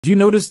Do you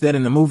notice that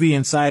in the movie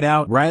Inside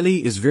Out,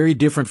 Riley is very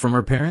different from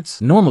her parents?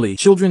 Normally,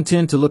 children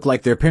tend to look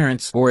like their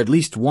parents, or at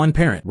least one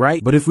parent,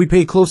 right? But if we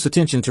pay close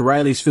attention to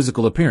Riley's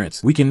physical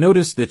appearance, we can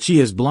notice that she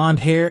has blonde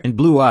hair and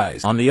blue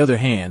eyes. On the other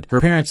hand,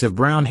 her parents have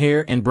brown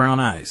hair and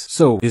brown eyes.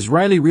 So, is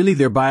Riley really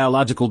their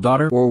biological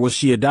daughter, or was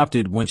she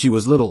adopted when she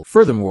was little?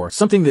 Furthermore,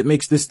 something that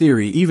makes this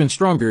theory even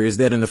stronger is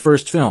that in the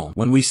first film,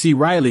 when we see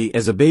Riley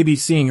as a baby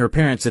seeing her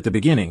parents at the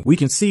beginning, we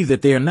can see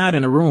that they are not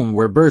in a room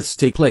where births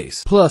take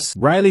place. Plus,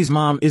 Riley's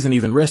mom isn't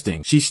even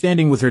resting. She's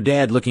standing with her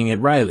dad looking at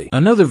Riley.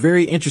 Another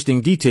very interesting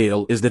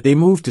detail is that they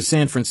moved to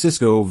San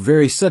Francisco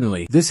very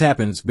suddenly. This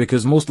happens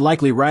because most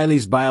likely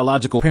Riley's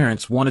biological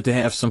parents wanted to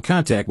have some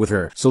contact with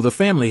her, so the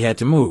family had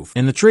to move.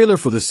 In the trailer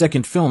for the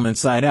second film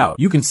Inside Out,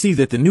 you can see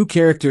that the new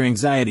character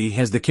Anxiety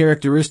has the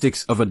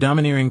characteristics of a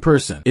domineering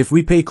person. If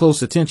we pay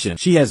close attention,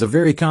 she has a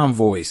very calm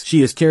voice.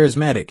 She is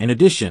charismatic. In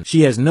addition,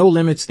 she has no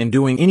limits in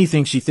doing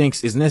anything she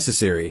thinks is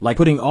necessary, like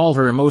putting all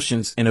her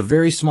emotions in a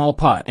very small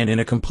pot and in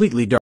a completely dark